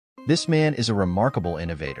This man is a remarkable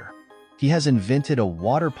innovator. He has invented a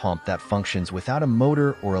water pump that functions without a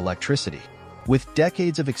motor or electricity. With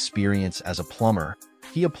decades of experience as a plumber,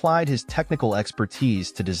 he applied his technical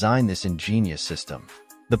expertise to design this ingenious system.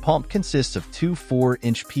 The pump consists of two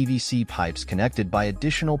 4-inch PVC pipes connected by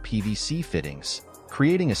additional PVC fittings,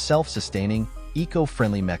 creating a self-sustaining,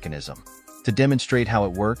 eco-friendly mechanism. To demonstrate how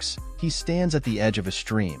it works, he stands at the edge of a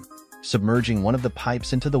stream, submerging one of the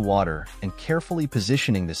pipes into the water and carefully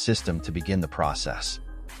positioning the system to begin the process.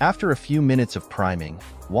 After a few minutes of priming,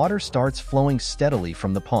 water starts flowing steadily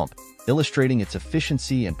from the pump, illustrating its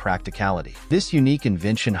efficiency and practicality. This unique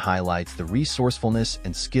invention highlights the resourcefulness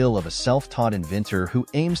and skill of a self-taught inventor who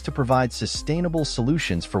aims to provide sustainable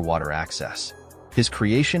solutions for water access. His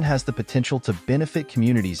creation has the potential to benefit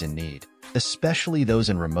communities in need, especially those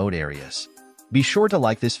in remote areas. Be sure to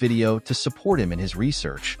like this video to support him in his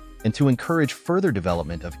research and to encourage further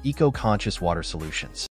development of eco-conscious water solutions.